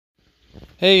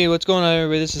Hey, what's going on,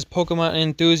 everybody? This is Pokemon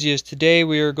Enthusiast. Today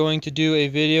we are going to do a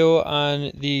video on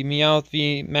the Meowth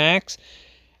vmax,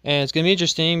 and it's going to be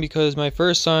interesting because my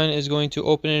first son is going to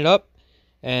open it up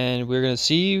and we're going to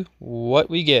see what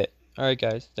we get. Alright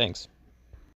guys, thanks.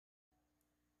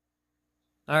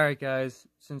 Alright guys,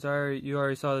 since you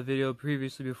already saw the video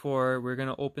previously before, we're going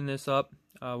to open this up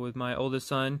with my oldest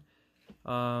son.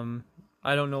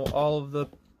 I don't know all of the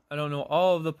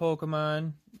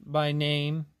Pokemon by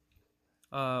name.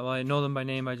 Well, I know them by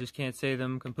name, I just can't say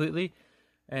them completely.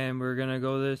 And we're gonna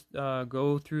go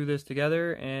through this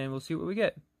together, and we'll see what we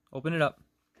get. Open it up.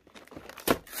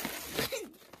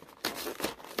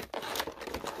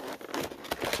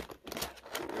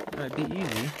 Might be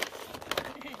easy.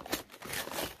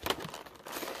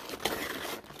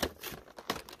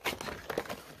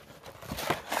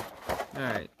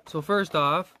 Alright, so first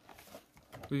off,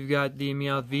 we've got the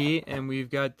Meowth V, and we've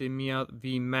got the Meowth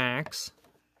V Max.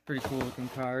 Pretty cool looking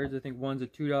cards. I think one's a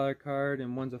 $2 card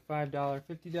and one's a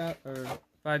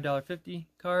 $5.50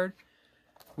 card.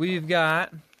 We've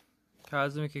got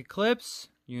Cosmic Eclipse,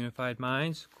 Unified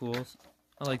Minds, cool.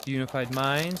 I like the Unified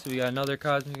Minds. We got another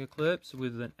Cosmic Eclipse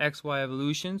with an XY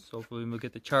evolution, so hopefully we'll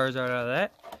get the Charizard out of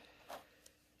that.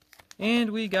 And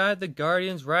we got the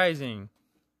Guardians Rising.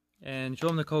 And show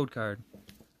them the code card.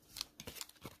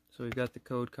 So we've got the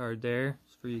code card there.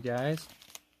 It's for you guys.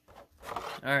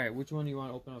 Alright, which one do you want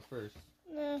to open up first?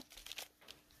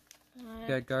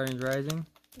 Got Guardians Rising?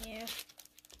 Yeah.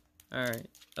 Alright,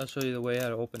 I'll show you the way how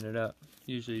to open it up.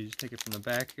 Usually you just take it from the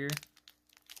back here.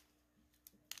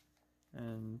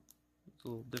 And it's a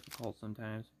little difficult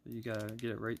sometimes, but you gotta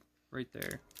get it right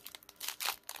there.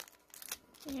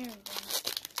 There we go.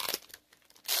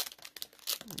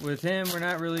 With him, we're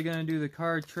not really gonna do the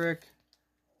card trick.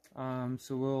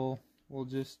 So we'll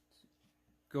just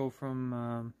go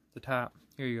from the top.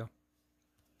 Here you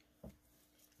go.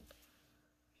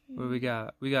 What do we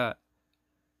got? We got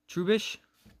Trubbish.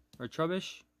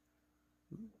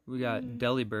 We got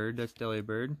Delibird. That's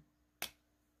Delibird.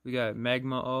 We got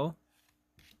Magma-O.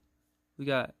 We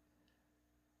got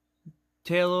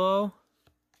Taillow.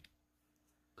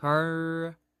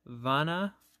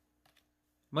 Carvanha.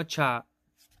 Machop.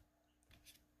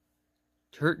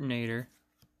 Turtonator.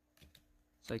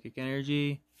 Psychic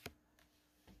Energy.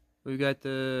 We've got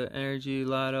the Energy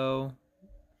Lotto.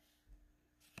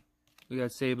 We got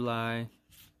Sableye.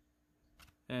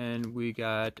 And we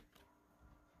got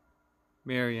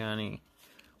Mariani.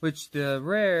 Which the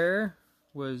rare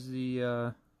was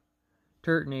the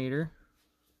Turtonator.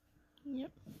 Yep.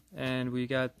 And we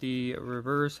got the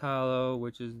Reverse Hollow,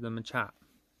 which is the Machop.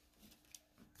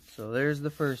 So there's the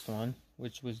first one,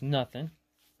 which was nothing.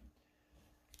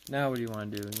 Now what do you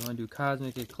want to do? You want to do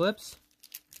Cosmic Eclipse?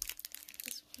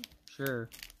 This one. Sure.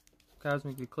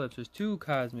 Cosmic Eclipse. There's two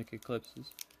Cosmic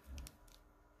Eclipses.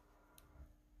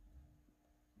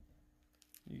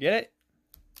 You get it?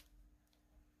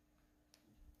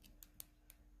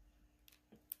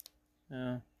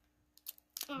 No.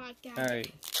 Oh, I got it.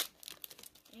 Alright.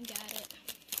 I got it.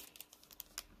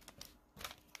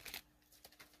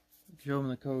 Show them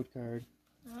the code card.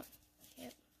 Oh,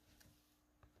 yep.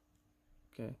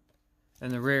 Okay.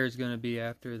 And the rare is going to be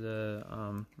after the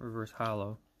Reverse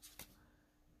Hollow.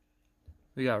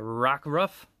 We got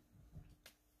Rockruff.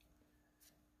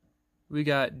 We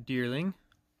got Deerling.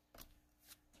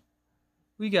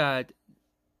 We got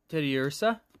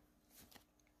Teddiursa.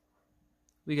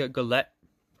 We got Galette.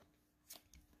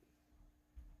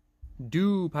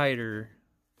 Dewpider.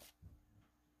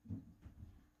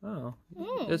 Oh,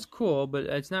 that's cool, but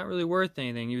it's not really worth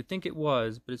anything. You would think it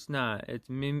was, but it's not. It's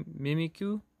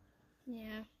Mimikyu?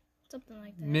 Yeah, something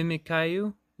like that.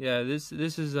 Mimikyu? Yeah, this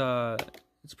is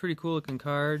it's a pretty cool looking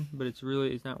card, but it's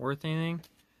not worth anything.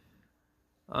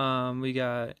 We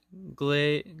got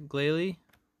Glalie.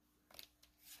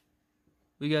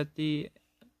 We got the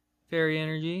Fairy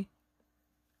Energy.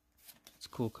 It's a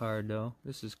cool card though.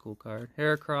 This is a cool card.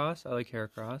 Heracross. I like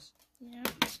Heracross. Yeah.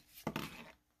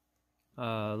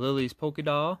 Lily's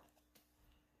Pokédoll.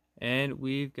 And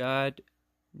we've got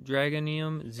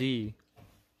Dragonium Z.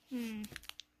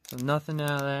 So nothing out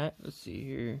of that. Let's see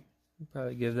here. I'll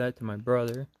probably give that to my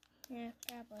brother. Yeah,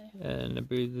 probably. And I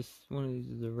believe one of these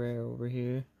is a rare over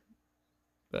here.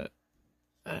 But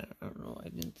I don't know. I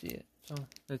didn't see it. So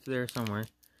it's there somewhere.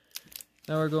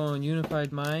 Now we're going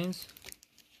Unified Minds.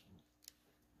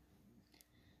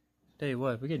 Tell you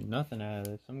what, if we get nothing out of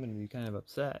this, I'm going to be kind of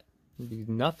upset. There'll be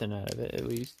nothing out of it, at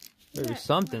least. There'll be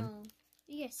something. Well,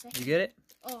 you get it?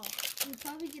 Oh, you'll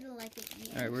probably get it like it.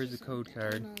 Alright, where's the code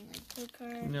card? Code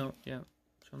card. No, yeah.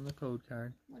 Show them the code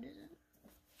card. What is it?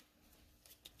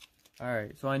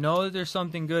 Alright, so I know that there's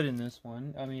something good in this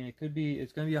one. I mean, it's going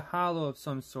to be a hollow of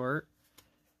some sort.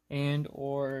 And,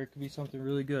 or it could be something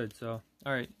really good. So,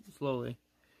 alright, slowly.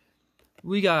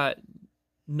 We got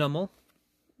Nummel.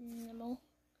 Nummel.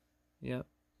 Yep.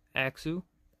 Axu.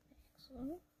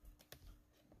 So.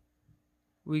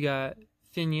 We got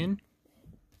Finion.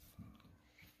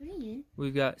 Finion?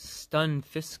 We've got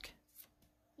Stunfisk.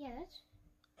 Yeah, that's...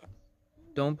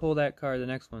 Don't pull that card, the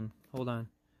next one. Hold on.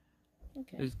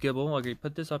 Okay. There's Gibble. Okay,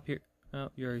 put this up here. Oh,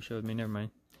 you already showed me. Never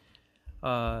mind.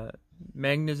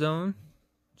 Magnezone.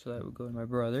 So that would go to my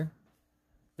brother.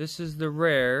 This is the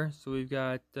rare. So we've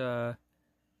got Sarina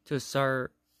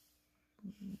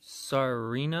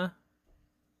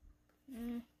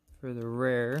for the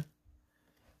rare.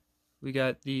 We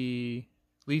got the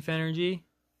Leaf Energy.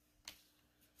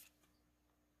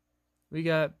 We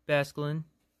got Basculin.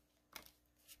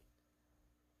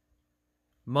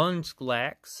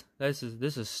 Munchlax. This is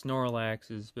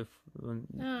Snorlax's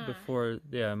before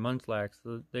Munchlax.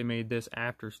 They made this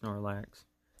after Snorlax.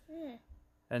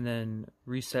 And then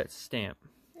Reset Stamp.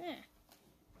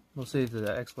 We'll save the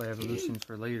XY evolutions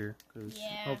for later, because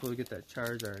hopefully we get that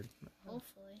Charizard.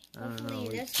 Hopefully. I don't know,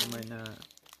 we might not.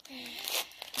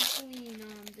 Hopefully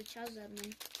the Charizard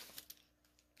one.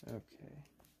 Okay,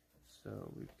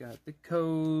 so we've got the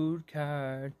code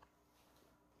card.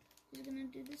 Who's gonna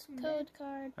do this one? Code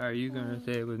card. Alright, you're gonna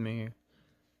say it with me here.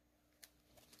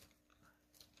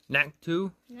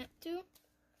 Nactu. Nactu.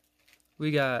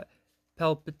 We got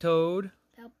Palpitoad.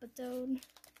 Palpitoad.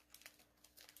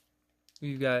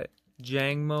 We've got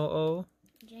Jangmo-O.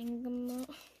 Jangmo.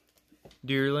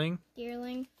 Deerling.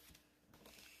 Deerling.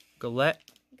 Galette.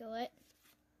 Galette.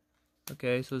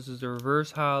 Okay, so this is the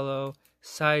reverse hollow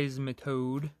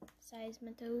Seismitoad.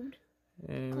 Seismitoad.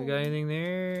 And we got anything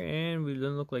there? And we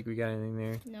doesn't look like we got anything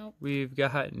there. Nope. We've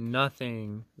got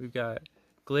nothing. We've got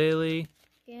Glalie.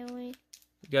 Glalie.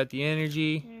 We got the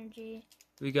energy. Energy.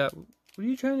 We got... What are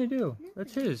you trying to do? Nothing.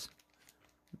 That's his.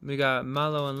 We got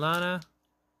Malo and Lana.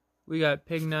 We got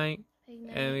Pignite.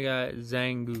 And we got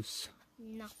Zangoose.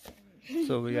 Nothing.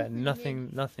 So we got nothing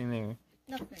there.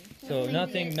 Nothing. So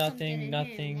Hopefully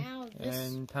nothing.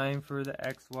 And time for the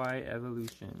XY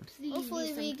evolution.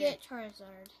 Hopefully we get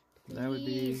Charizard. That would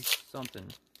be something.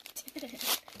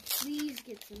 Please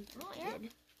get some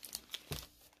good.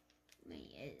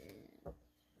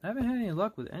 I haven't had any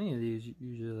luck with any of these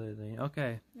usually lately.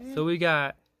 Okay, so we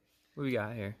got... What we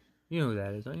got here? You know who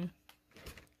that is, don't you?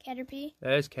 Caterpie.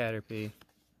 That is Caterpie.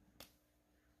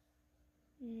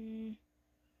 No.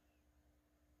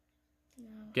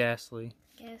 Ghastly.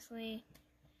 Ghastly.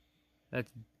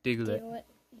 That's Diglett. Diglett.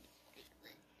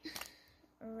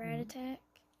 Rat-attack.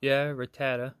 Yeah,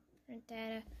 Rattata.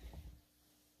 Rattata.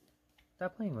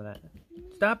 Stop playing with that.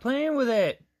 Stop playing with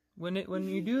it! When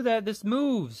you do that, this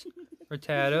moves.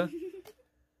 Rattata.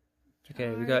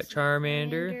 Okay, we got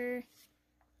Charmander.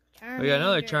 We got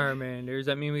another Charmander. Does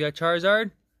that mean we got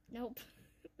Charizard? Nope.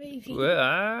 Maybe. Well,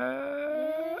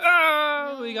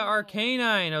 No. we got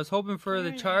Arcanine. I was hoping for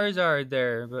the Charizard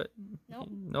there, but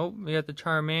nope. We got the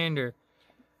Charmander.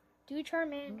 Two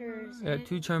Charmanders. We got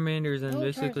two Charmanders and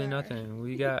basically Charizard. nothing.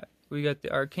 We got the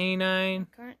Arcanine.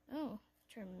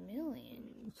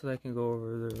 Charmeleon. So I can go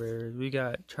over the rares. We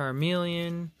got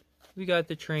Charmeleon. We got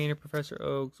the trainer, Professor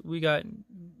Oaks. We got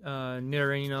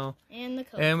Nidorino. And the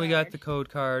code And we got card. the code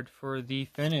card for the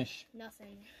finish.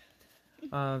 Nothing.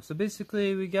 So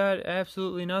basically, we got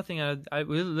absolutely nothing.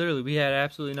 We had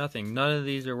absolutely nothing. None of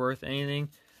these are worth anything.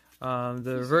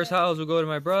 The reverse hollows will go to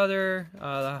my brother.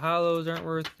 The hollows aren't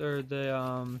worth, or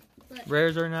the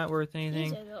rares are not worth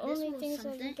anything. These are the only things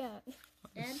that we got.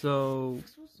 So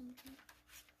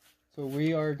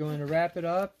we are going to wrap it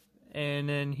up. And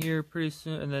then here pretty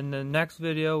soon, and then the next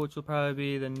video, which will probably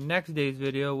be the next day's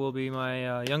video, will be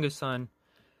my youngest son,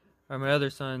 or my other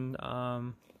son,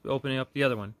 opening up the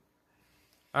other one.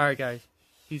 Alright guys,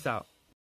 peace out.